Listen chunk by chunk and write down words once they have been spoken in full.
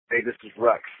Hey, this is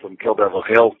Rex from Kill Devil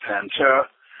Hill, Pantera.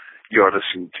 You're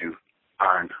listening to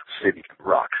Iron City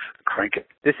Rocks. Crank it.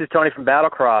 This is Tony from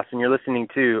Battlecross, and you're listening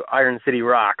to Iron City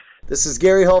Rocks. This is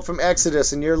Gary Holt from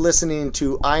Exodus, and you're listening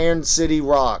to Iron City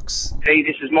Rocks. Hey,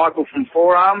 this is Michael from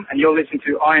Forearm, and you're listening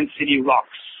to Iron City Rocks.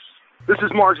 This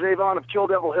is Mark Zavon of Kill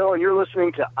Devil Hill, and you're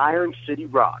listening to Iron City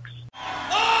Rocks.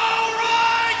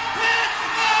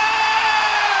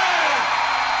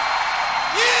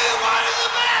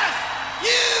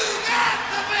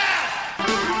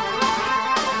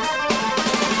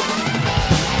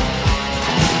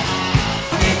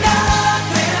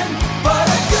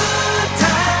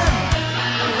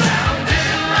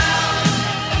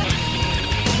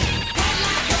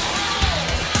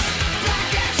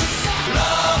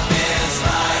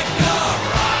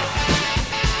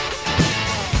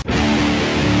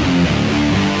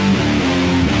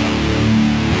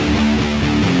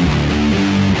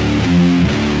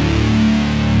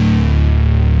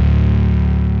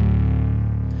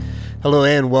 Hello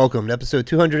and welcome to episode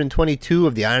 222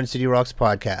 of the Iron City Rocks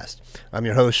podcast. I'm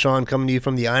your host, Sean, coming to you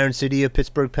from the Iron City of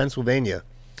Pittsburgh, Pennsylvania.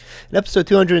 In episode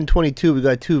 222, we've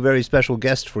got two very special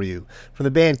guests for you. From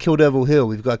the band Kill Devil Hill,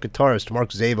 we've got guitarist Mark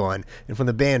Zavon, and from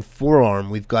the band Forearm,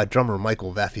 we've got drummer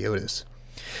Michael Vafiotis.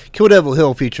 Kill Devil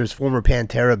Hill features former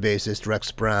Pantera bassist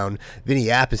Rex Brown, Vinny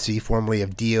Appice, formerly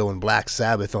of Dio and Black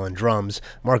Sabbath, on drums,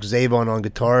 Mark Zavon on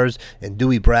guitars, and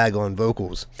Dewey Bragg on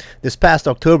vocals. This past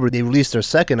October, they released their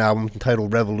second album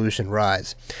entitled Revolution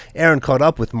Rise. Aaron caught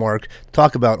up with Mark to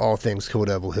talk about all things Kill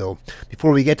Devil Hill.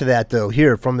 Before we get to that, though,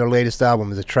 here from their latest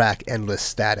album is the track Endless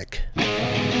Static.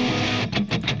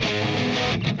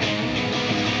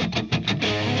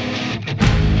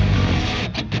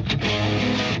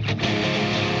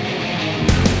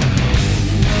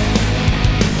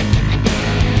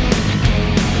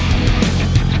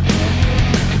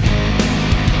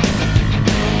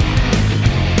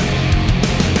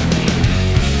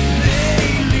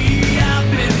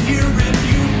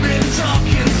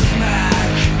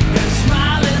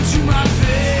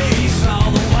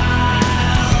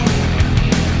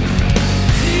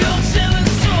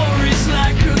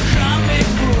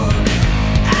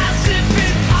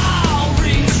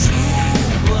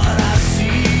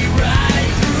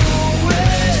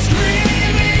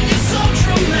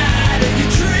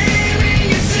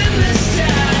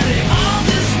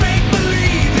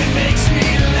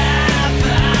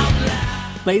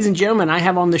 Ladies and gentlemen, I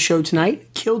have on the show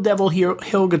tonight Kill Devil Hill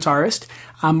guitarist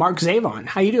Mark Zavon.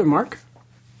 How you doing, Mark?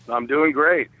 I'm doing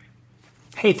great.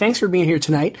 Hey, thanks for being here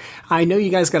tonight. I know you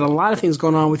guys got a lot of things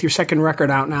going on with your second record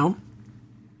out now.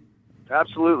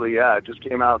 Absolutely, yeah. It just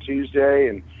came out Tuesday,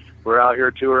 and we're out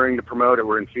here touring to promote it.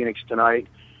 We're in Phoenix tonight,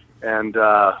 and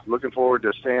looking forward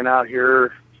to staying out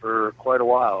here for quite a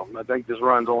while. I think this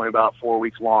run's only about 4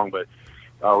 weeks long, but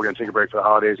we're going to take a break for the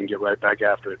holidays and get right back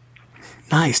after it.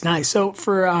 Nice. So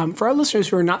for our listeners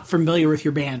who are not familiar with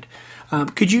your band,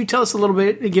 could you tell us a little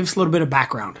bit, give us a little bit of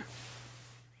background?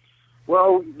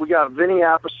 Well, we got Vinny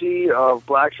Appice of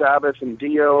Black Sabbath and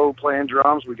Dio playing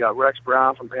drums. We got Rex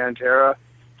Brown from Pantera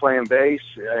playing bass,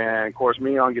 and of course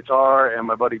me on guitar, and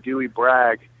my buddy Dewey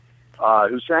Bragg,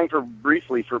 who sang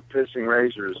briefly for Pissing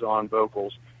Razors on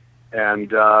vocals. And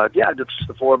just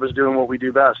the four of us doing what we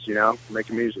do best,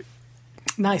 making music.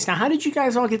 Nice. Now, how did you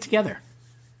guys all get together?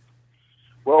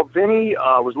 Well, Vinny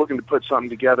was looking to put something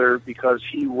together because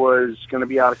he was going to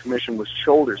be out of commission with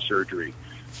shoulder surgery.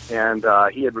 And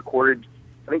he had recorded,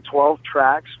 I think, 12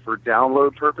 tracks for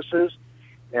download purposes.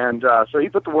 And so he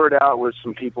put the word out with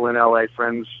some people in L.A.,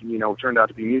 friends, turned out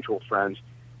to be mutual friends,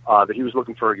 that he was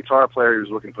looking for a guitar player. He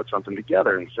was looking to put something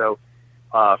together. And so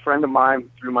a friend of mine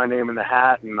threw my name in the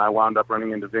hat, and I wound up running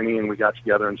into Vinny, and we got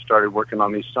together and started working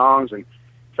on these songs and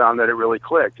found that it really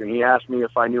clicked. And he asked me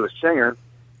if I knew a singer.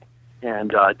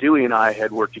 And Dewey and I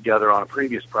had worked together on a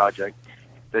previous project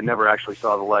that never actually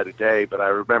saw the light of day, but I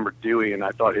remembered Dewey, and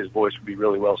I thought his voice would be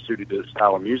really well suited to the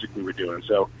style of music we were doing.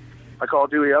 So I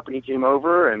called Dewey up, and he came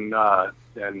over, and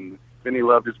Vinny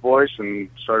loved his voice and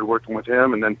started working with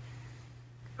him. And then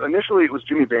initially it was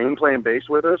Jimmy Bain playing bass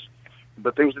with us,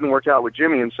 but things didn't work out with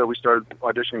Jimmy, and so we started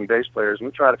auditioning bass players, and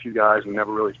we tried a few guys and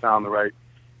never really found the right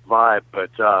vibe.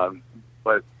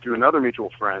 But through another mutual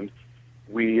friend,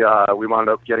 we wound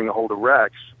up getting a hold of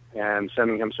Rex and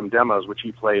sending him some demos, which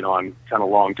he played on kind of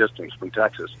long distance from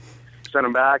Texas. Sent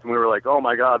him back, and we were like, oh,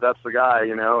 my God, that's the guy,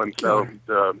 and so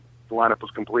the lineup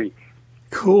was complete.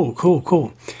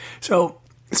 Cool. So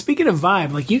speaking of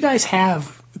vibe, like, you guys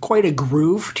have quite a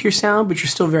groove to your sound, but you're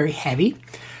still very heavy.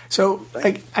 So,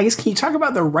 like, I guess, can you talk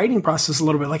about the writing process a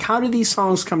little bit? Like, how do these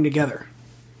songs come together?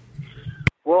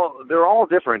 Well, they're all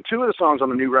different. Two of the songs on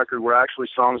the new record were actually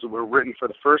songs that were written for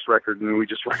the first record, and we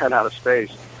just ran out of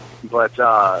space. But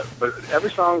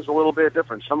every song's a little bit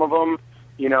different. Some of them,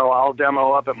 you know, I'll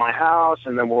demo up at my house,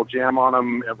 and then we'll jam on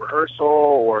them at rehearsal.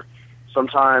 Or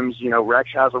sometimes, you know,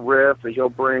 Rex has a riff that he'll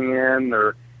bring in,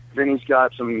 or Vinny's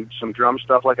got some drum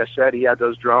stuff. Like I said, he had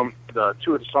the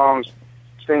two of the songs,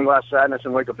 Stained Glass Sadness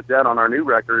and Wake Up the Dead, on our new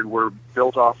record were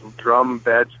built off of drum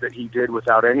beds that he did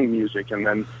without any music, and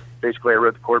then basically I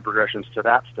wrote the chord progressions to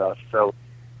that stuff. So,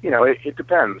 you know, it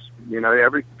depends. You know,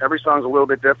 every song's a little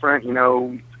bit different. You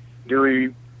know,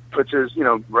 Dewey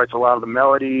writes a lot of the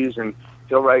melodies, and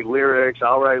he'll write lyrics,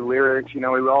 I'll write lyrics. You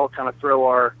know, we all kind of throw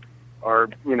our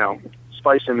you know,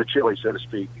 spice in the chili, so to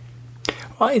speak.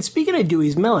 Well, and speaking of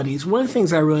Dewey's melodies, one of the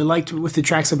things I really liked with the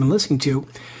tracks I've been listening to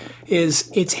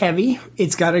is it's heavy,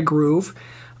 it's got a groove,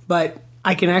 but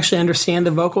I can actually understand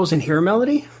the vocals and hear a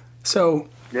melody. So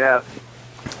yeah,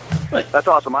 that's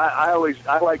awesome. I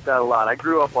like that a lot. I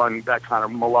grew up on that kind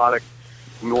of melodic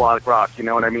rock. You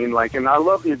know what I mean? Like, and I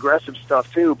love the aggressive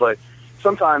stuff too, but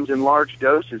sometimes in large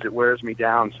doses it wears me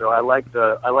down. So I like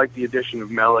the addition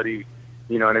of melody.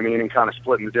 You know what I mean? And kind of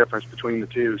splitting the difference between the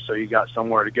two, so you got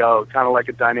somewhere to go. Kind of like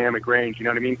a dynamic range, you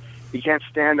know what I mean? You can't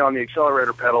stand on the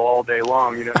accelerator pedal all day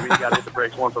long, you know what I mean? You got to hit the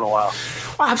brakes once in a while.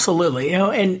 Well, absolutely. You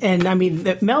know, and I mean,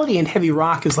 the melody in heavy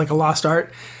rock is like a lost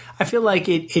art. I feel like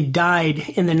it died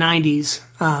in the 90s,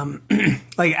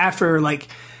 like after like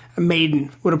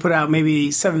Maiden would have put out maybe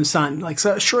Seventh Son. Like,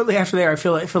 so shortly after there, I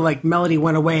feel like melody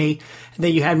went away. And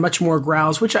then you had much more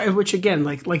growls, which again,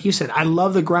 like you said, I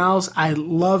love the growls. I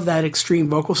love that extreme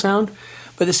vocal sound,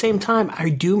 but at the same time, I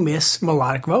do miss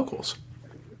melodic vocals.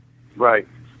 Right.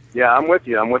 Yeah, I'm with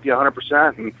you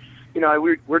 100%. And you know,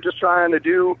 we're just trying to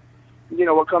do, you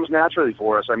know, what comes naturally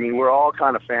for us. I mean, we're all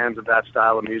kind of fans of that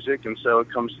style of music, and so it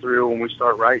comes through when we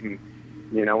start writing.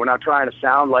 You know, we're not trying to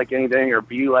sound like anything or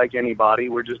be like anybody.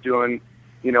 We're just doing,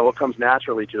 you know, what comes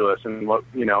naturally to us and what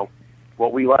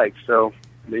we like. So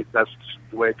that's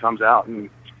the way it comes out, and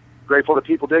grateful that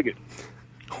people dig it.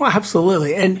 Well,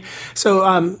 absolutely. And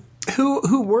so,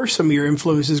 who were some of your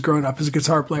influences growing up as a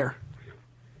guitar player?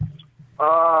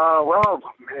 Well,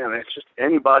 man, it's just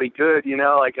anybody good. You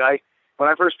know, like when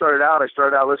I first started out,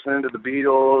 listening to the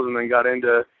Beatles, and then got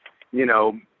into, you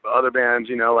know, other bands,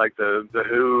 you know, like the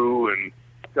Who, and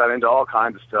got into all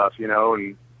kinds of stuff, you know.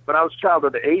 But I was a child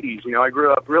of the 80s, you know. I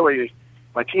grew up really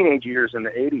my teenage years in the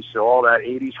 80s, so all that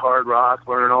 80s hard rock,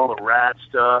 learning all the Rat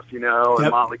stuff, you know, and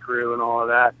Motley Crue and all of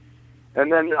that.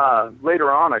 And then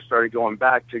later on, I started going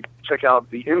back to check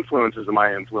out the influences of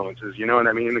my influences, you know what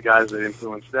I mean, the guys that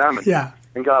influenced them.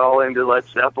 And got all into Led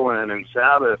Zeppelin and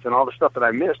Sabbath and all the stuff that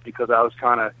I missed because I was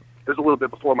it was a little bit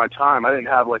before my time. I didn't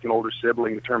have like an older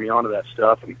sibling to turn me on to that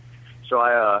stuff. And so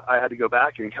I had to go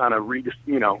back and kind of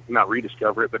not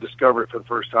rediscover it, but discover it for the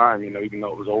first time, you know, even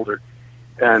though it was older.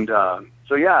 And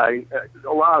so, yeah,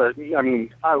 a lot of, I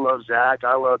mean, I love Zach.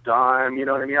 I love Dime. You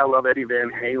know what I mean? I love Eddie Van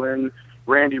Halen.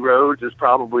 Randy Rhoads is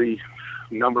probably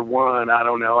number one. I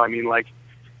don't know. I mean, like,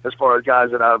 as far as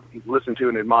guys that I've listened to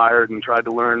and admired and tried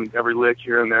to learn every lick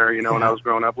here and there, you know, when I was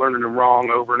growing up, learning them wrong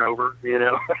over and over, you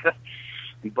know.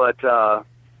 But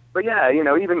yeah, you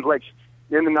know, even like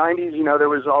in the 90s, you know, there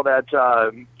was all that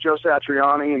Joe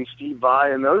Satriani and Steve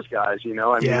Vai and those guys, you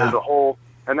know. I mean, there's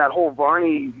that whole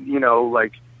Varney, you know,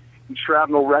 like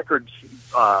Shrapnel Records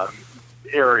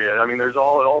area. I mean, there's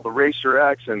all the Racer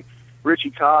X and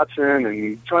Richie Kotzen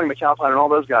and Tony McAlpine and all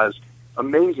those guys,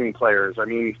 amazing players. I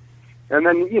mean, and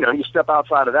then, you know, you step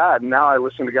outside of that, and now I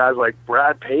listen to guys like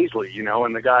Brad Paisley, you know,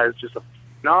 and the guy is just a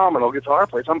phenomenal guitar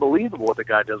player. It's unbelievable what the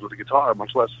guy does with the guitar,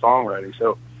 much less songwriting.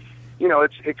 So, you know,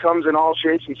 it comes in all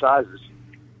shapes and sizes.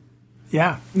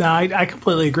 Yeah, no, I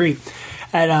completely agree.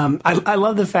 And I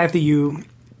love the fact that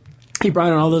he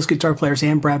brought in all those guitar players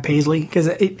and Brad Paisley, because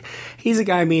he's a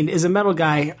guy, I mean, as a metal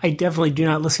guy, I definitely do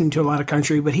not listen to a lot of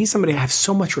country, but he's somebody I have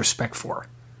so much respect for.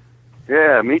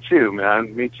 Yeah, me too,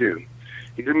 man. Me too.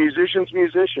 He's a musician's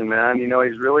musician, man. You know,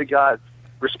 he's really got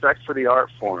respect for the art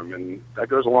form, and that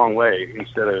goes a long way.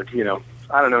 Instead of, you know,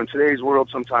 I don't know, in today's world,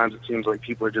 sometimes it seems like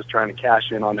people are just trying to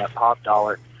cash in on that pop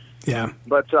dollar. Yeah.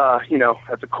 But, you know,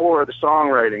 at the core of the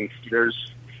songwriting,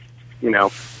 there's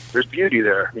beauty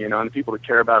there, you know, and the people that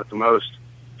care about it the most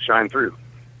shine through.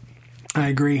 I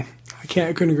agree. I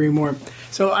couldn't agree more.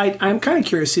 So I'm kind of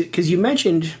curious, because you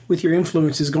mentioned with your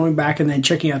influences going back and then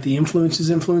checking out the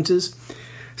influences.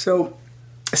 So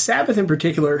Sabbath in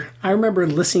particular, I remember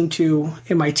listening to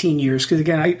in my teen years, because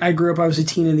again, I grew up, I was a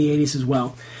teen in the 80s as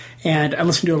well. And I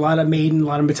listened to a lot of Maiden, a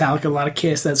lot of Metallica, a lot of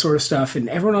Kiss, that sort of stuff. And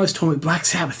everyone always told me, Black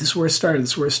Sabbath, this is where it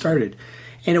started.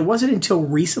 And it wasn't until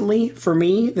recently for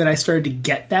me that I started to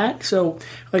get that. So,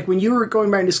 like, when you were going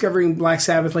back and discovering Black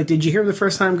Sabbath, like, did you hear them the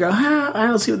first time and go, I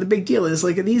don't see what the big deal is.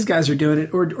 Like, these guys are doing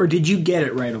it. Or did you get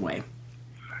it right away?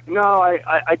 No,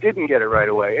 I didn't get it right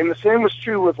away. And the same was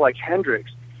true with, like,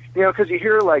 Hendrix. You know, because you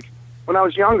hear, like, when I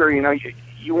was younger, you know,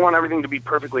 you want everything to be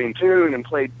perfectly in tune and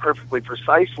played perfectly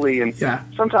precisely. And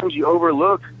sometimes you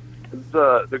overlook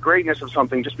the greatness of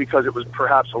something just because it was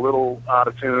perhaps a little out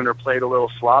of tune or played a little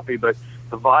sloppy, but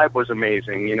the vibe was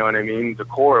amazing, you know what I mean? The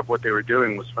core of what they were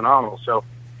doing was phenomenal. So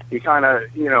you kind of,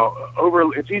 you know,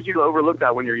 it's easy to overlook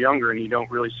that when you're younger and you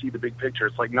don't really see the big picture.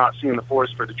 It's like not seeing the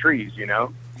forest for the trees, you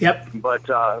know? Yep. But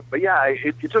yeah,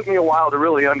 it took me a while to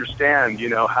really understand, you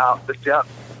know, how the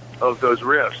depth of those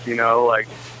riffs, you know, like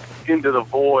Into the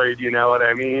Void, you know what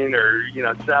I mean? Or, you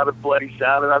know, Sabbath, Bloody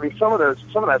Sabbath. I mean, some of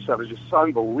that stuff is just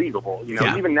unbelievable. You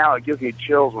know, even now it gives me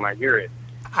chills when I hear it.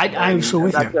 I'm so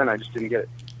with you. Back then I just didn't get it.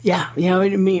 Yeah, you know,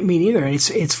 me neither.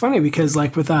 It's funny because,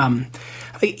 like, with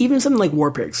like, even something like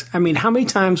War Pigs. I mean, how many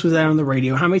times was that on the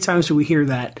radio? How many times do we hear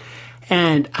that?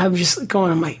 And I was just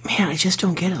going, I'm like, man, I just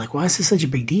don't get it. Like, why is this such a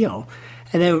big deal?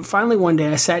 And then finally one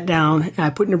day I sat down and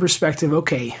I put into perspective,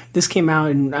 okay, this came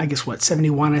out in, I guess,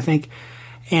 71, I think.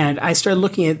 And I started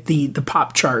looking at the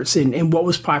pop charts and what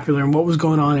was popular and what was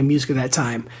going on in music at that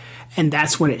time. And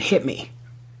that's when it hit me.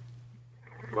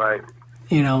 Right.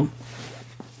 You know?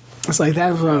 It's like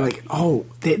that was when I'm like, oh,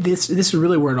 this is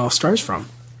really where it all starts from.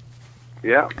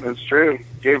 Yeah, that's true.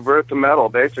 Gave birth to metal,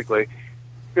 basically.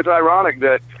 It's ironic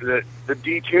that the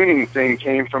detuning thing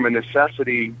came from a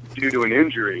necessity due to an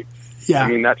injury. Yeah. I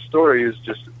mean, that story is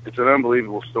just, it's an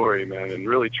unbelievable story, man, and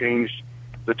really changed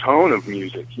the tone of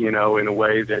music, you know, in a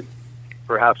way that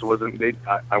perhaps wasn't,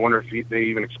 I wonder if they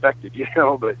even expected, you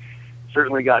know, but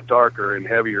certainly got darker and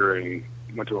heavier and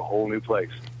went to a whole new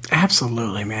place.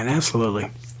 Absolutely, man,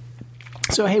 absolutely.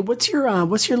 So, hey, what's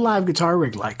your live guitar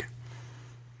rig like?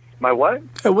 My what?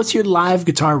 What's your live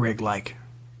guitar rig like?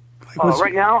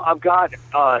 Right now, I've got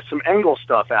some Engel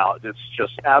stuff out that's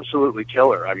just absolutely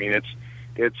killer. I mean,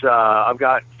 it's I've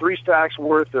got 3 stacks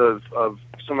worth of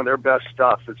some of their best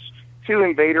stuff. It's 2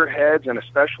 Invader heads and a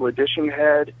special edition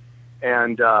head,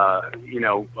 and you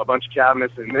know, a bunch of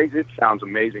cabinets, and it sounds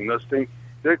amazing. Those things,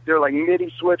 they're like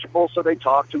MIDI switchable, so they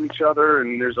talk to each other,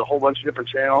 and there's a whole bunch of different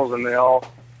channels, and they all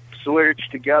switch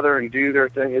together and do their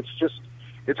thing. It's just,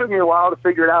 it took me a while to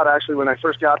figure it out, actually, when I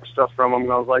first got the stuff from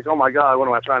them. I was like, oh my God, what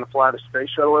am I trying to fly the space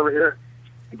shuttle over here?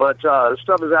 But the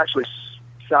stuff is actually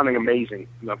sounding amazing.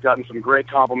 You know, I've gotten some great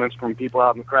compliments from people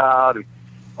out in the crowd, and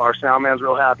our sound man's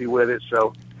real happy with it,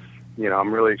 so, you know,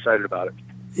 I'm really excited about it.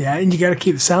 Yeah, and you got to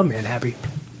keep the sound man happy.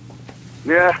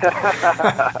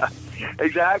 Yeah,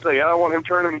 exactly. I don't want him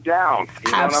turning me down.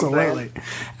 You know Absolutely.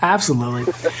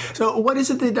 Absolutely. So what is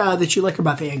it that you like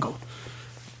about the Engel?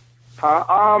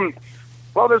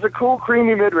 Well, there's a cool,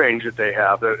 creamy mid-range that they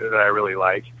have that I really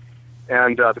like.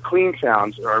 And the clean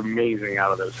sounds are amazing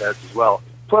out of those heads as well.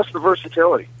 Plus the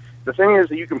versatility. The thing is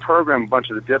that you can program a bunch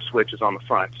of the dip switches on the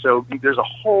front. So there's a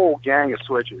whole gang of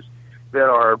switches that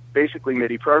are basically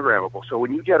MIDI programmable. So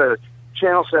when you get a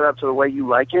channel set up to the way you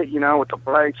like it, you know, with the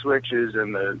bright switches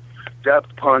and the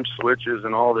depth punch switches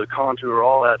and all the contour,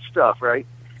 all that stuff, right?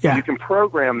 Yeah. You can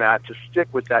program that to stick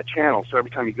with that channel. So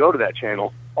every time you go to that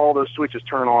channel, all those switches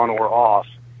turn on or off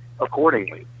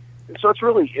accordingly. So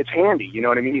it's handy, you know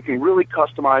what I mean? You can really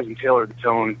customize and tailor the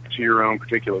tone to your own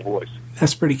particular voice.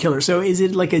 That's pretty killer. So is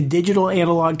it like a digital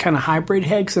analog kind of hybrid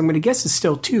head? Because I'm going to guess it's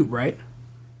still tube, right?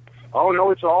 Oh,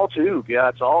 no, it's all tube. Yeah,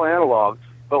 it's all analog.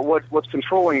 But what's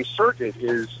controlling the circuit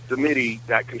is the MIDI,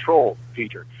 that control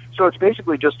feature. So it's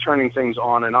basically just turning things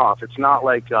on and off. It's not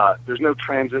like there's no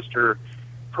transistor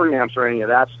preamps or any of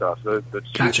that stuff. The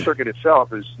Gotcha. circuit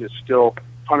itself is still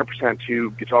 100%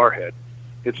 tube guitar head.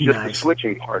 It's just Nice. the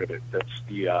switching part of it that's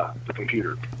the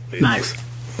computer. Basically. Nice.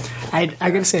 I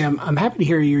got to say, I'm happy to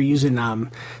hear you're using,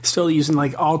 still using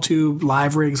like all tube,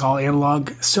 live rigs, all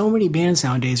analog. So many bands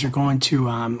nowadays are going to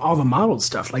all the modeled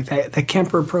stuff. Like the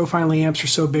Kemper Profiling amps are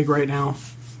so big right now.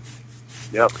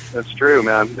 Yep, that's true,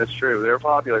 man. That's true. They're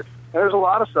popular. And there's a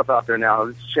lot of stuff out there now.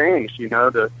 It's changed, you know.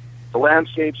 The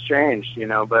landscape's changed, you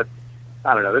know. But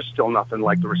I don't know. There's still nothing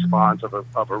like the response of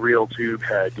a real tube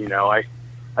head, you know. I've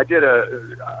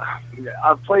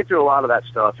played through a lot of that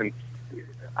stuff, and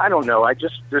I don't know.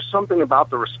 There's something about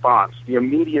the response, the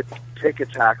immediate pick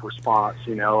attack response,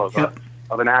 you know,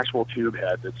 of an actual tube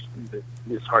head that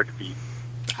is hard to beat.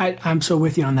 I'm so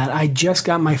with you on that. I just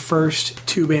got my first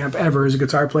tube amp ever as a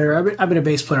guitar player. I've been a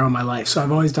bass player all my life, so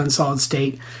I've always done solid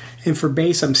state. And for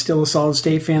bass, I'm still a solid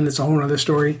state fan. That's a whole other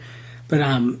story. But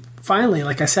finally,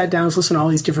 like I sat down and listened to all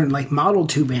these different like model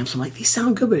tube amps. I'm like, these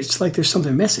sound good, but it's like there's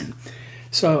something missing.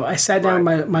 So I sat down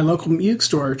at my local music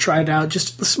store, tried out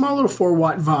just a small little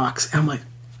 4-watt Vox, and I'm like,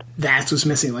 that's what's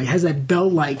missing. Like, it has that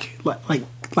bell-like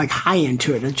high end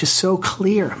to it. It's just so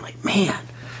clear. I'm like, man,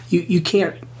 you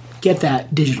can't get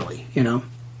that digitally, you know?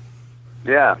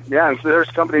 Yeah. And so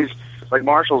there's companies like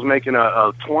Marshall's making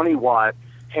a 20-watt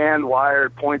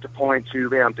hand-wired point-to-point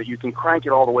tube amp that you can crank it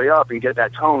all the way up and get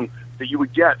that tone that you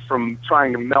would get from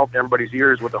trying to melt everybody's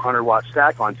ears with a 100-watt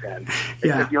stack on 10.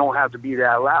 Yeah. Except you don't have to be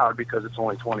that loud because it's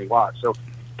only 20 watts. So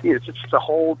it's just a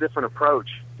whole different approach,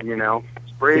 you know?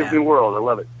 It's a brave new world. I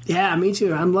love it. Yeah, me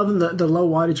too. I'm loving the low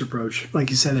wattage approach,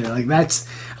 like you said there. Like I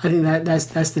think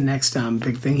that's the next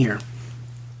big thing here.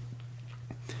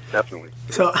 Definitely.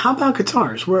 So how about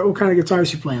guitars? What kind of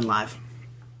guitars are you playing live?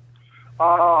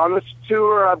 On this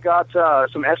tour, I've got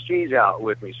some SGs out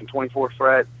with me, some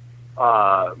 24-fret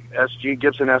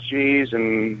Gibson SGs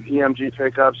and EMG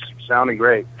pickups, sounding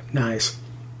great. Nice.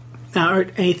 Now, are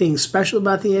anything special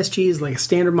about the SGs, like a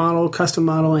standard model, custom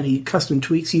model, any custom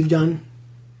tweaks you've done?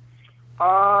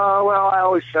 Well, I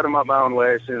always set them up my own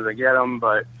way as soon as I get them,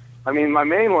 but, I mean, my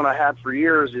main one I had for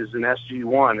years is an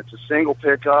SG-1. It's a single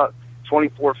pickup,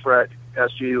 24-fret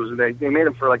SG. They made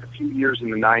them for like a few years in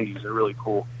the 90s. They're really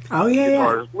cool. Oh, yeah,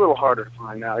 guitars. A little harder to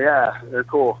find now. Yeah, they're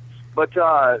cool. But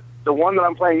the one that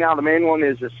I'm playing now, the main one,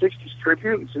 is a 60s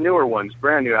Tribute. It's a newer one. It's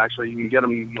brand new, actually. You can get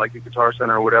them like at Guitar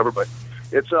Center or whatever, but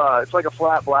it's like a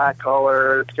flat black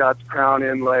color. It's got crown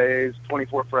inlays,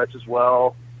 24 frets as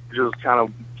well, which is kind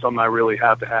of something I really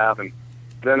have to have. And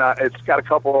then it's got a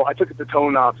couple, I took the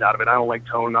tone knobs out of it. I don't like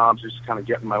tone knobs, just kind of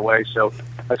get in my way. So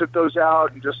I took those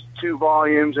out, and just 2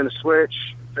 volumes and a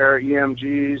switch, a pair of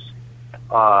EMGs.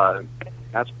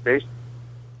 That's based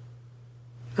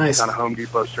nice. Kind of Home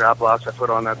Depot strap locks I put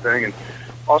on that thing. And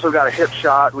also got a hip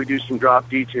shot. We do some drop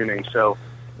detuning. So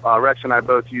Rex and I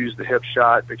both use the hip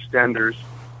shot extenders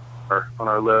on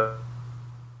our list.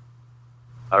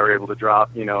 Are able to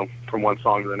drop, from one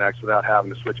song to the next without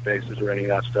having to switch basses or any of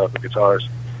that stuff with guitars.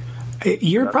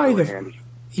 You're probably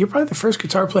the first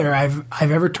guitar player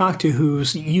I've ever talked to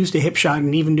who's used a hip shot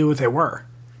and even knew what they were.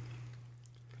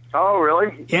 Oh,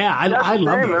 really? Yeah, I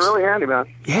love those. They're really handy, man.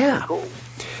 Yeah. Cool.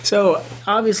 So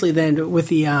obviously, then with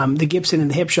the Gibson and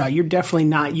the hip shot, you're definitely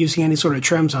not using any sort of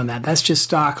trims on that. That's just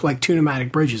stock like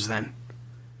Tune-O-Matic bridges, then.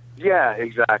 Yeah,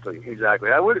 exactly.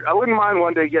 I wouldn't mind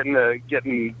one day getting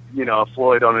a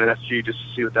Floyd on an SG just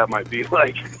to see what that might be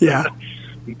like. Yeah.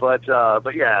 but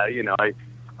yeah,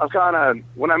 I'm kind of,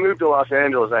 when I moved to Los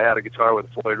Angeles, I had a guitar with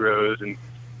a Floyd Rose, and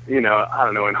I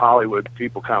don't know, in Hollywood,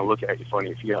 people kind of look at you funny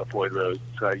if you got a Floyd Rose.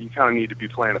 So you kind of need to be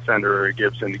playing a Fender or a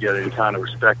Gibson to get any kind of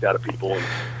respect out of people. And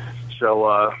so,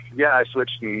 I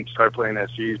switched and started playing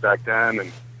SGs back then,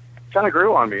 and kind of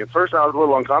grew on me. At first, I was a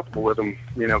little uncomfortable with them,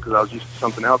 because I was used to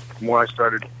something else. The more I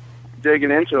started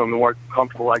digging into them, the more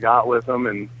comfortable I got with them,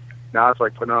 and now it's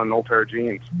like putting on an old pair of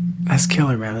jeans. That's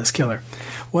killer, man. That's killer.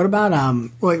 What about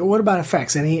what about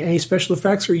effects? Any special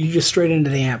effects, or are you just straight into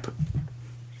the amp?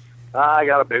 I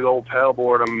got a big old pedal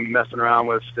board I'm messing around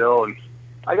with still, and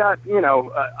I got,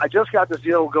 I just got this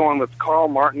deal going with Carl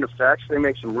Martin Effects. They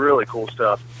make some really cool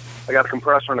stuff. I got a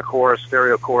compressor and a chorus,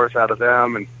 stereo chorus out of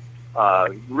them, and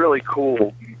really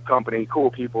cool company,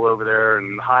 cool people over there,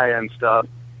 and high-end stuff.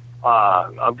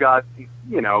 I've got,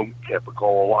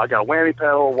 typical, I got a whammy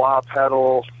pedal, wah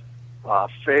pedal,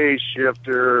 phase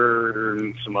shifter,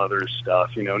 and some other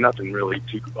stuff, nothing really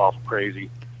too awful crazy.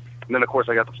 And then, of course,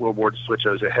 I got the floorboard to switch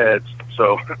those heads.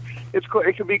 So it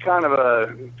can be kind of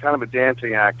a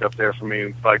dancing act up there for me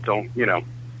if I don't,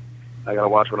 I got to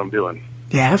watch what I'm doing.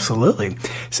 Yeah, absolutely.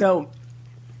 So,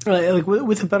 like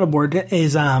with the pedal board,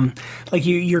 is like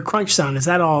your crunch sound, is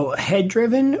that all head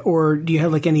driven, or do you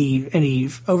have like any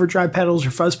overdrive pedals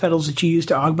or fuzz pedals that you use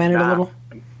to augment it a little?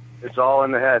 It's all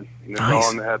in the head. Nice.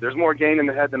 All in the head. There's more gain in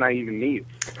the head than I even need.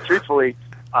 Truthfully,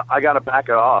 I got to back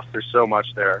it off. There's so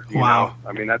much there. You know?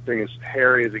 I mean, that thing is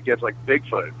hairy as it gets, like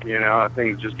Bigfoot. That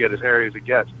thing just get as hairy as it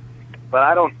gets. But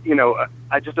I don't,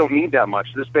 I just don't need that much.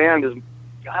 This band is,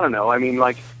 I don't know. I mean,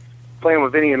 like playing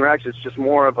with Vinny and Rex, it's just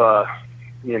more of a,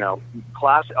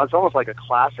 classic. It's almost like a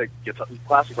classic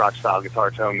rock style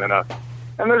guitar tone than and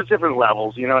there's different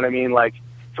levels. You know what I mean? Like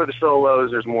for the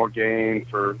solos, there's more gain.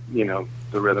 For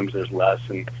the rhythms, there's less,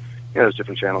 and there's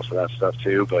different channels for that stuff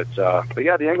too. But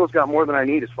yeah, the Engle's got more than I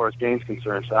need as far as gain's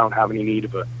concerned. So I don't have any need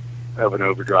of an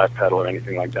overdrive pedal or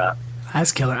anything like that.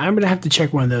 That's killer. I'm gonna have to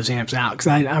check one of those amps out because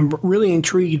I'm really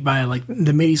intrigued by like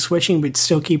the MIDI switching, but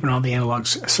still keeping all the analog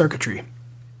circuitry.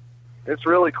 It's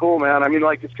really cool, man. I mean,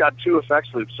 like it's got 2 effects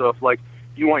loops. So if like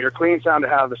you want your clean sound to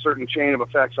have a certain chain of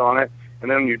effects on it, and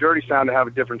then your dirty sound to have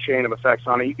a different chain of effects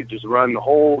on it, you could just run the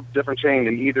whole different chain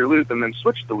in either loop and then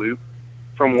switch the loop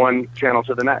from one channel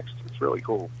to the next. It's really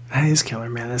cool. That is killer,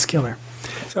 man. That's killer.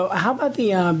 So how about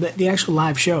the actual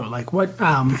live show? Like what,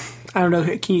 I don't know,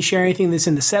 can you share anything that's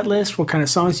in the set list? What kind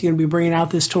of songs are you going to be bringing out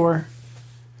this tour?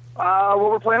 Well,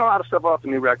 we're playing a lot of stuff off the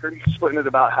new record, splitting it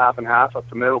about half and half up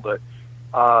the middle, but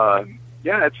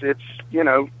yeah, it's you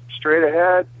know, straight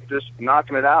ahead, just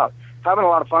knocking it out. Having a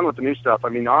lot of fun with the new stuff. I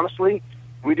mean, honestly,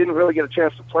 we didn't really get a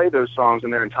chance to play those songs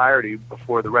in their entirety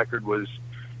before the record was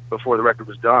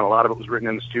done. A lot of it was written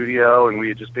in the studio, and we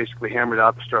had just basically hammered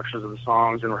out the structures of the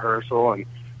songs in rehearsal,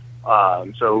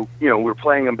 and so, you know, we were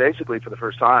playing them basically for the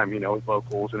first time, you know, with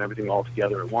vocals and everything all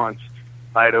together at once.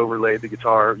 I had overlaid the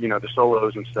guitar, you know, the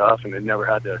solos and stuff, and had never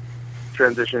had to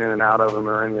transition in and out of them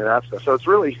or any of that stuff. So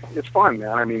it's fun,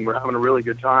 man. I mean, we're having a really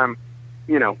good time,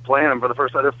 you know, playing them for the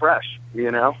first time. They're fresh, you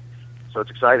know, so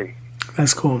it's exciting.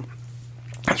 That's cool.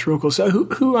 That's real cool. So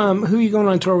who are you going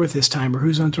on tour with this time, or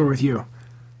who's on tour with you?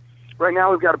 Right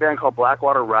now we've got a band called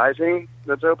Blackwater Rising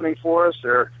that's opening for us.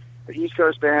 They're an East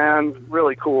Coast band,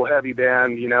 really cool, heavy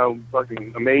band, you know,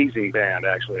 fucking amazing band,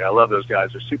 actually. I love those guys.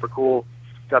 They're super cool.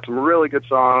 Got some really good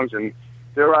songs, and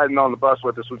they're riding on the bus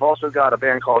with us. We've also got a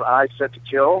band called I Set to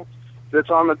Kill that's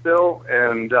on the bill,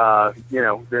 and, you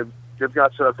know, they've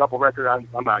got a couple records.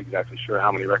 I'm not exactly sure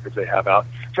how many records they have out.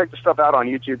 Check the stuff out on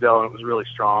YouTube, though, and it was really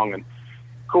strong and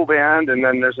cool band. And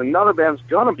then there's another band that's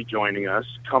going to be joining us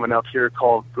coming up here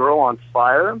called Girl on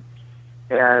Fire,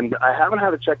 and I haven't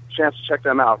had a chance to check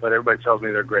them out, but everybody tells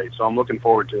me they're great, so I'm looking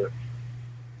forward to it.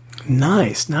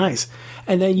 Nice.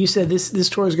 And then you said this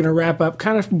tour is going to wrap up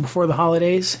kind of before the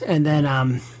holidays, and then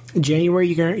in January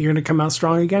you're going to come out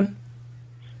strong again?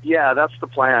 Yeah, that's the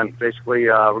plan. Basically,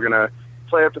 we're going to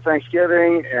play up to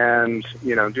Thanksgiving and,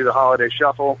 you know, do the holiday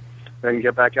shuffle, then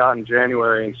get back out in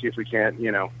January and see if we can't,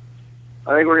 you know,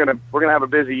 I think we're gonna have a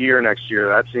busy year next year.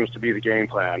 That seems to be the game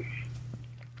plan.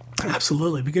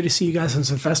 Absolutely. It'd be good to see you guys in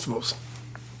some festivals.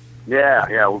 Yeah,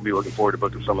 we'll be looking forward to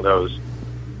booking some of those.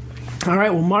 All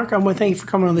right, well, Mark, I want to thank you for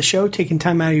coming on the show, taking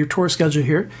time out of your tour schedule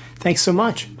here. Thanks so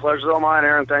much. Pleasure's all mine,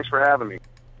 Aaron. Thanks for having me.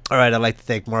 All right, I'd like to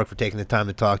thank Mark for taking the time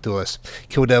to talk to us.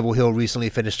 Kill Devil Hill recently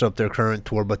finished up their current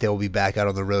tour, but they will be back out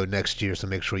on the road next year, so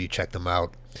make sure you check them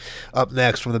out. Up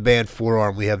next, from the band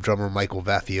Forearm, we have drummer Michael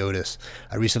Vafiotis.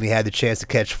 I recently had the chance to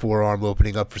catch Forearm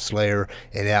opening up for Slayer,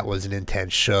 and that was an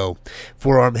intense show.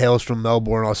 Forearm hails from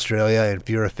Melbourne, Australia, and if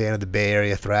you're a fan of the Bay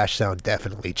Area thrash sound,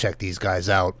 definitely check these guys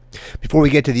out. Before we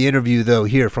get to the interview, though,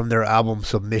 here from their album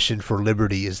Submission for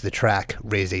Liberty is the track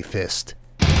Raise a Fist.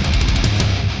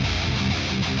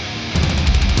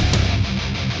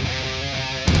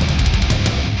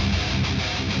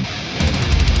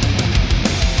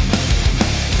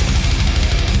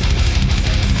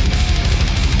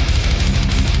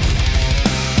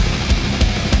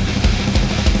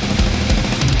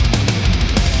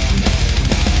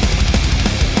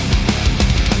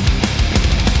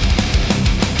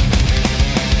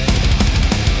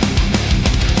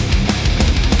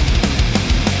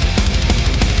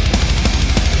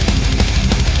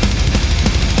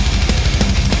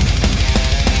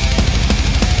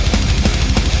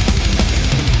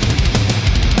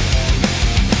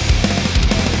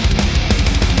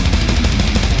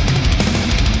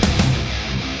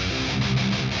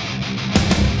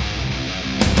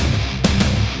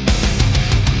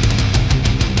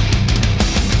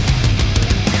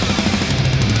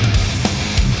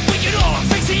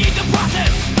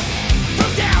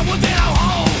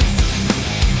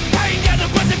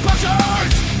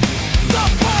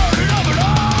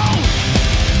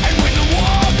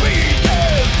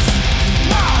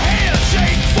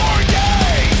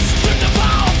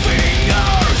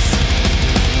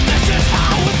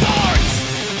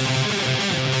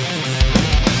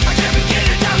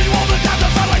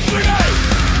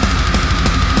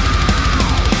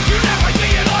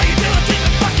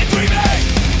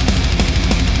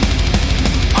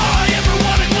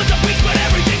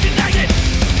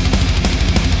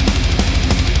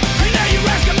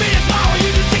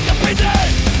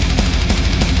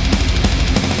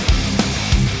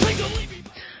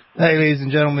 Hey, ladies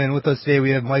and gentlemen, with us today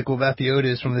we have Michael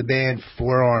Vafiotis from the band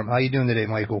Forearm. How you doing today,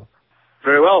 Michael?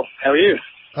 Very well. How are you?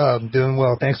 I'm doing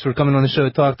well. Thanks for coming on the show to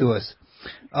talk to us.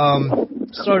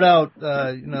 Start out,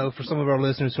 for some of our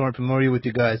listeners who aren't familiar with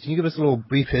you guys, can you give us a little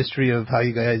brief history of how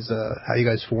you guys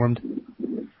formed?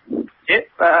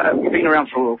 Yeah, we've been around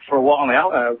for a while now.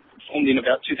 Formed in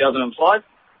about 2005.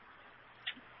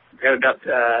 We have about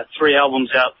 3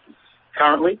 albums out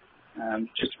currently.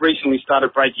 Just recently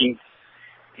started breaking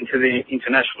into the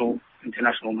international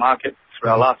market for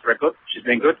our last record, which has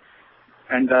been good.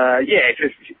 And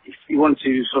if you want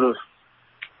to sort of,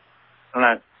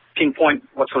 pinpoint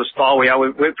what sort of style we are,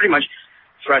 we're pretty much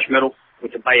thrash metal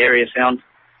with the Bay Area sound.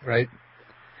 Right.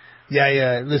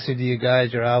 Yeah, listening to you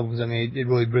guys, your albums, I mean, it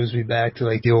really brings me back to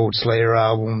like the old Slayer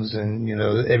albums and,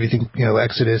 everything,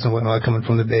 Exodus and whatnot coming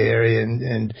from the Bay Area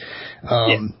and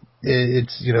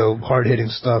it's, hard-hitting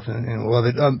stuff and love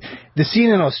it. The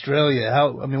scene in Australia,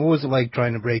 what was it like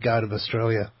trying to break out of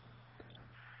Australia?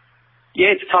 Yeah,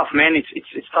 it's tough, man.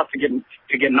 It's tough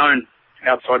to get known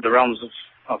outside the realms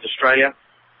of Australia.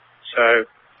 So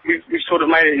we've sort of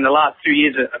made it in the last 2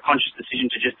 years a conscious decision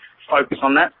to just focus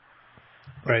on that.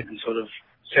 Right. And sort of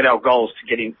set our goals to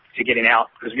getting out,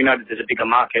 because we know that there's a bigger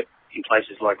market in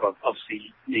places like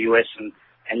obviously the US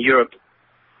and Europe.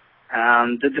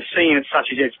 The scene as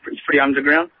such is it's pretty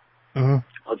underground,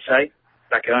 I'd say,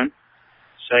 back home.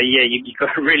 So yeah, you got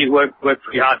to really work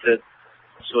pretty hard to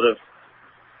sort of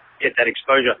get that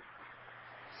exposure.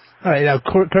 All right, now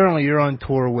currently you're on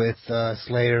tour with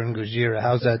Slayer and Gojira.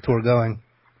 How's that tour going?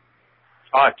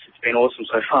 Oh, it's been awesome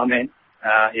so far, man.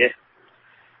 Yeah.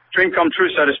 Dream come true,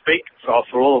 so to speak,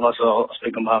 for all of us. I'll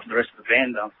speak on behalf of the rest of the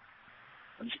band.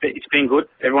 It's been good.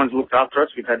 Everyone's looked after us.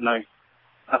 We've had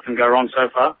nothing go wrong so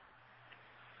far.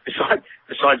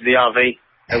 Besides the RV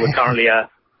that we're currently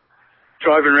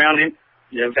driving around in.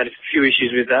 Yeah, we've had a few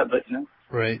issues with that, but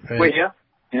Right. We're here.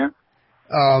 Yeah.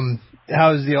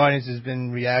 How has the audiences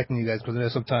been reacting to you guys? Because I know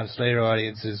sometimes Slayer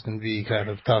audiences can be kind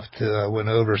of tough to win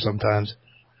over sometimes.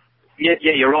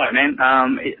 Yeah, you're right, man.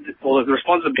 The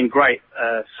response has been great.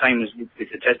 Same as with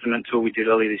the Testament tour we did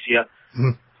earlier this year.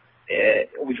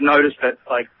 Mm-hmm. We've noticed that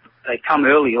they come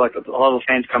early. Like a lot of the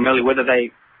fans come early, whether they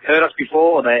heard us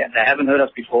before or they haven't heard us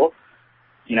before.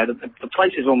 The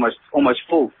place is almost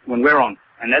full when we're on,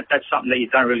 and that's something that you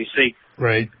don't really see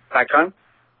back home.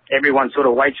 Everyone sort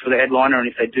of waits for the headliner, and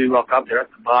if they do rock up, they're at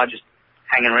the bar just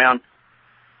hanging around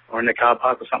or in the car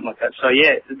park or something like that. So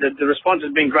yeah, the response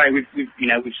has been great. We've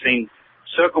seen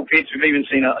circle pits. We've even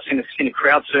seen a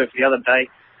crowd surf the other day,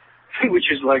 which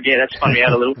is like, yeah, that's spun me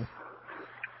out a little.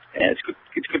 Yeah, it's good.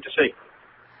 It's good to see.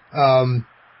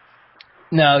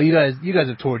 Now you guys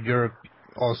have toured Europe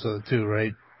also too,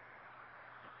 right?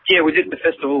 Yeah, we did the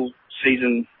festival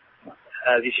season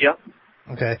this year.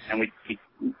 Okay. And we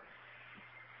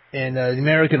And the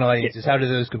American audiences, how do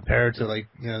those compare to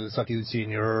the stuff you would see in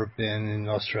Europe and in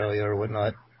Australia or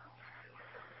whatnot?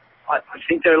 I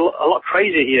think they're a lot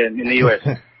crazier here in the US.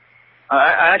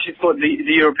 I actually thought the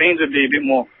Europeans would be a bit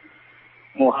more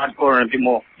hardcore and a bit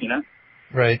more,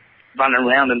 right, running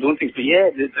around and doing things. But yeah,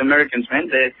 the Americans, man,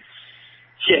 they're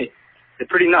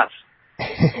pretty nuts.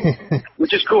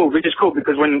 which is cool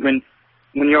because when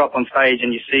you're up on stage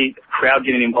and you see the crowd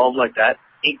getting involved like that,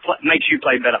 it makes you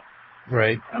play better.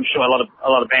 Right. I'm sure a lot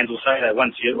of bands will say that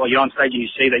once you're on stage and you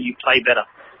see that you play better.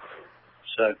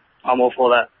 So I'm all for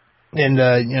that. And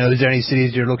is there any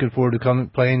cities you're looking forward to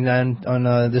playing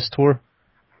on this tour?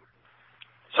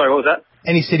 Sorry, what was that?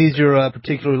 Any cities you're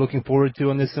particularly looking forward to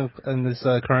on this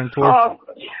current tour?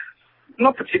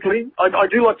 Not particularly. I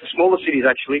do like the smaller cities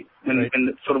actually, when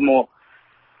it's sort of more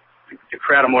the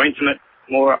crowd are more intimate,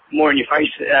 more in your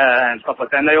face and stuff like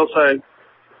that. And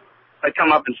they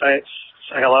come up and say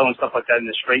hello and stuff like that in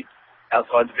the street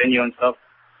outside the venue and stuff.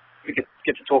 We get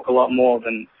to talk a lot more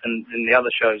than the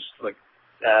other shows like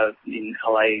in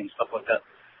LA and stuff like that.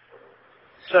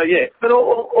 So yeah, but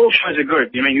all shows are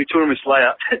good. I mean, you're touring with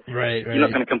Slayer. Right. You're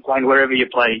not going to complain wherever you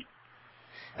play.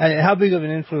 And how big of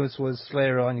an influence was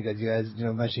Slayer on you guys? You guys,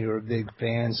 mentioned you were a big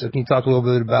fan. So can you talk a little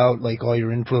bit about all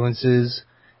your influences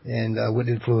and what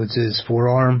influences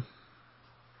Forearm?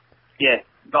 Yeah,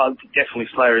 definitely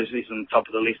Slayer is on top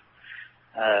of the list.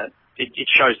 It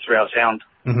shows through our sound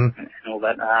and all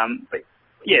that. But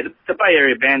yeah, the Bay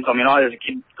Area bands. I mean, as a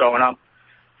kid growing up,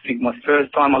 I think my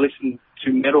first time I listened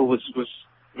to metal was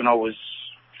when I was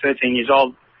 13 years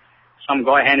old. Some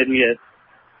guy handed me a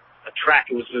track.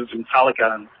 It was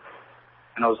Metallica, and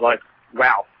I was like,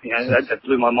 wow, that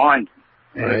blew my mind.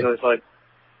 Right. So it's like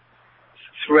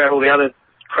throughout all the other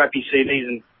crappy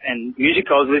CDs and music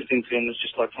I was listening to, and it was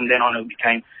just like from then on it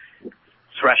became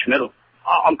thrash metal.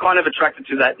 I'm kind of attracted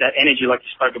to that energy, like you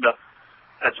spoke about.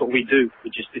 That's what we do.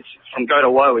 It's from go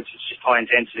to woe. It's just high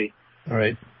intensity. All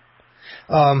right.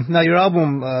 Now your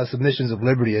album Submissions of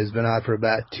Liberty has been out for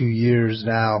about 2 years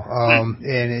now,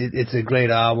 and it's a great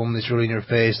album. It's really in your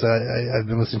face. I've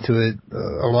been listening to it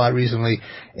a lot recently,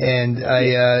 and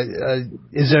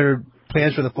is there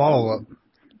plans for the follow up?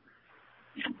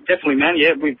 Definitely, man.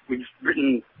 Yeah, we've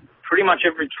written pretty much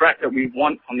every track that we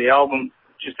want on the album.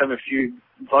 Just have a few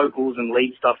vocals and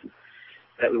lead stuff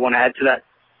that we want to add to that.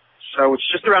 So it's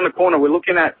just around the corner. We're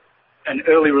looking at an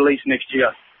early release next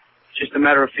year. It's just a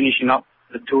matter of finishing up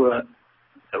the tour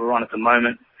that we're on at the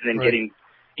moment and then getting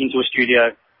into a studio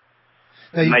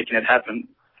making it happen.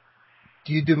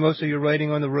 Do you do most of your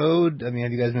writing on the road? I mean,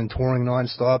 have you guys been touring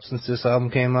nonstop since this album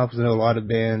came out? Because I know a lot of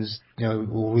bands,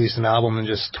 will release an album and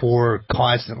just tour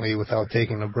constantly without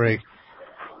taking a break.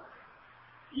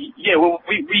 Yeah, well,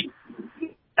 we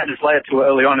had this layer tour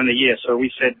early on in the year, so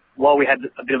we said while we had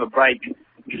a bit of a break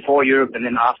before Europe and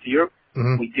then after Europe,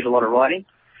 we did a lot of writing.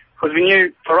 Because we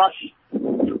knew, for us,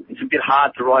 it's a bit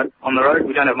hard to write on the road.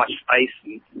 We don't have much space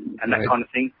and that kind of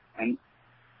thing. And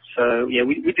so, yeah,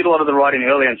 we did a lot of the writing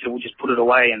earlier and so we'll just put it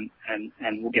away and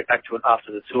we'll get back to it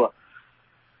after the tour.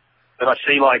 But I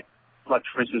see, like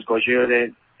for instance,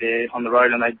 Gojira, they're on the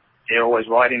road and they're always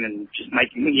writing and just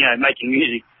making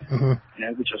music,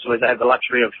 which I suppose they have the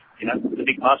luxury of, the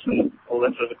big bus and all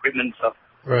that sort of equipment and stuff.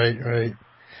 Right.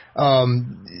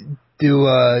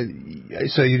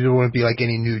 So you wouldn't be like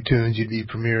any new tunes you'd be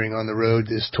premiering on the road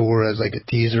this tour as like a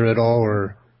teaser at all,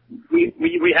 or?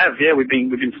 We have, yeah. We've been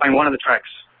playing one of the tracks.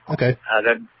 Okay.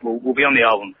 That will be on the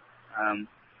album, and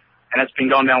it's been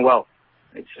going down well.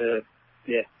 It's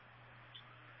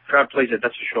crowd pleaser,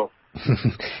 that's for sure.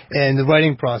 And the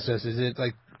writing process, is it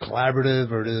like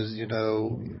collaborative, or does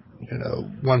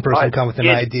one person come with an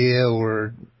idea,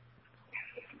 or?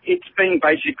 It's been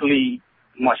basically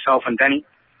myself and Danny,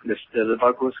 the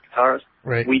vocalist, guitarist.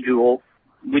 Right. We do all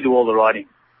the writing.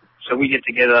 So we get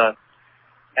together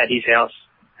at his house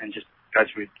and just go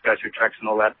through tracks and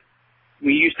all that.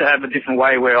 We used to have a different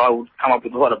way where I would come up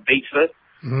with a lot of beats first,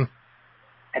 and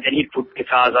then he'd put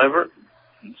guitars over it.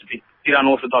 It's a bit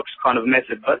unorthodox kind of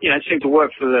method, but it seemed to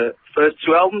work for the first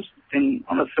two albums. Then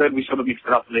on the third, we sort of mixed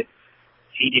it up a bit.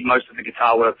 He did most of the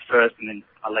guitar work first, and then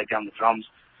I laid down the drums.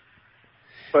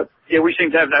 But yeah, we seem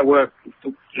to have that work,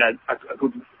 a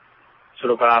good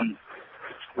sort of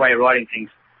way of writing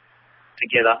things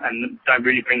together, and don't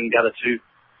really bring the other two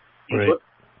into it.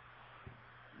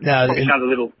 Now, it sounds a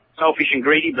little selfish and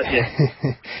greedy, but yeah.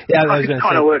 Yeah, I was going to say,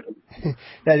 kind of working.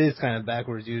 That is kind of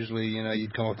backwards. Usually,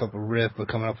 you'd come up with a riff, but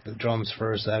coming up with the drums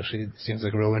first actually seems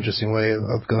like a real interesting way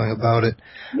of going about it.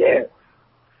 Yeah.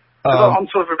 I'm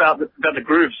sort of about the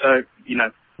groove, so,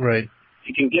 Right. If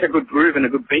you can get a good groove and a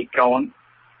good beat going,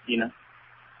 you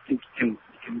can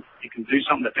do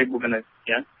something that people are going to,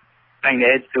 bang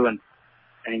their heads to and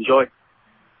enjoy.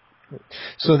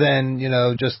 So then,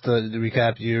 just to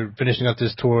recap, you're finishing up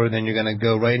this tour, then you're going to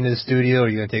go right into the studio, or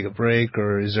you're going to take a break,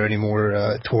 or is there any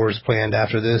more tours planned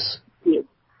after this? Yeah.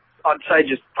 I'd say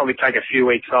just probably take a few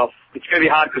weeks off. It's going to be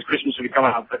hard because Christmas will be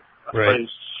coming up, but I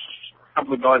suppose a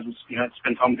couple of guys will,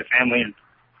 spend time with the family,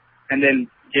 and then,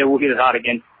 we'll hit it hard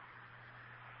again.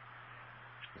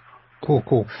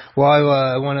 Cool. Well,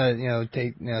 I want to,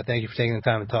 thank you for taking the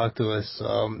time to talk to us. It's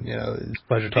a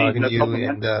pleasure talking to you,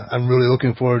 and I'm really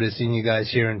looking forward to seeing you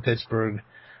guys here in Pittsburgh.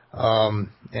 And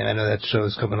I know that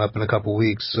show's coming up in a couple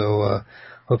weeks, so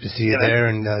hope to see you there,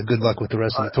 and good luck with the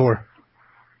rest of the tour.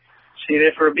 See you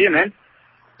there for a beer, man.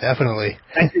 Definitely.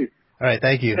 Thank you. All right,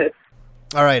 thank you.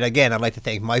 All right, again, I'd like to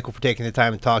thank Michael for taking the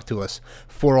time to talk to us.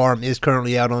 Forearm is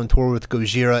currently out on tour with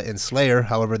Gojira and Slayer.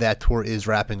 However, that tour is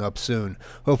wrapping up soon.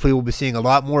 Hopefully, we'll be seeing a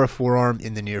lot more of Forearm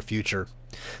in the near future.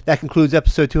 That concludes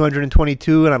episode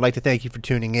 222, and I'd like to thank you for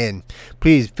tuning in.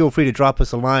 Please feel free to drop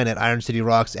us a line at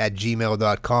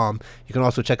ironcityrocks@gmail.com. You can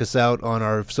also check us out on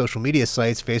our social media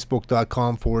sites,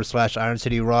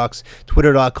 facebook.com/ironcityrocks,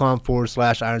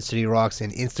 twitter.com/ironcityrocks,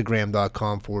 and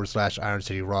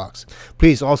instagram.com/ironcityrocks.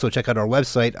 Please also check out our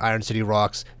website,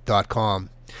 ironcityrocks.com.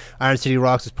 Iron City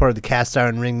Rocks is part of the Cast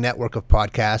Iron Ring network of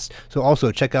podcasts, so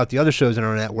also check out the other shows in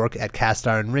our network at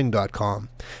castironring.com.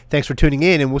 Thanks for tuning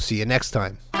in, and we'll see you next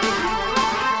time.